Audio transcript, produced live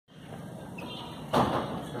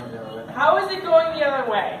How is it going the other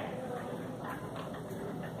way?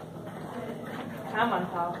 Come on,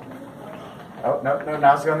 Paul. Oh, no,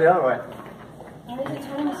 now it's going the other way. Why is it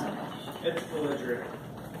turning so much? It's belligerent.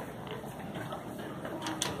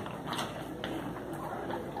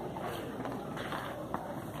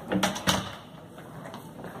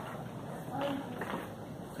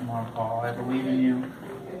 Come on, Paul, I believe in you.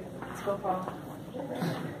 Let's go, Paul.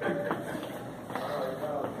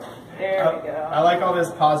 There we go. I like all this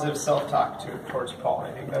positive self-talk towards Paul.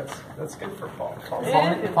 I think that's good for Paul.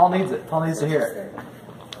 Paul needs it. Paul needs to hear it.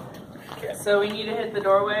 Okay. So we need to hit the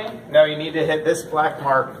doorway? No, you need to hit this black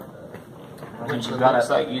mark, which looks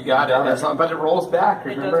like you got it. But it rolls back,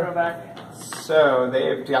 remember? It does roll back. So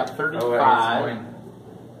they've got 35.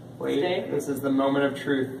 Wait, Stay. this is the moment of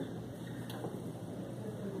truth.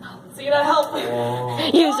 So you gotta help me.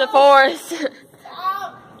 Use the force.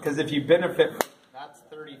 Because if you benefit, that's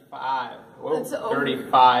 35. Whoa, That's over.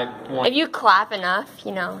 35 If point, you clap enough,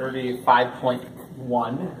 you know.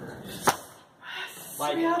 35.1.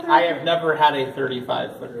 Like, I have never had a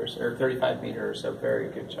 35 footer or 35 meter, so very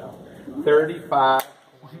good job. 35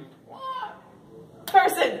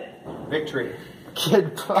 Person! victory.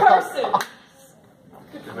 Kid Person!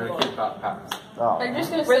 Oh. I'm just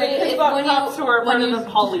gonna We're the say Kid Bop Cops who are part of the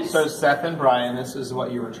police. So Seth and Brian, this is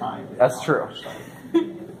what you were trying to do. That's true.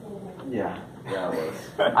 Yeah. Yeah, it was.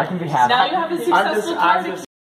 I can be happy. Now you have a successful I'm just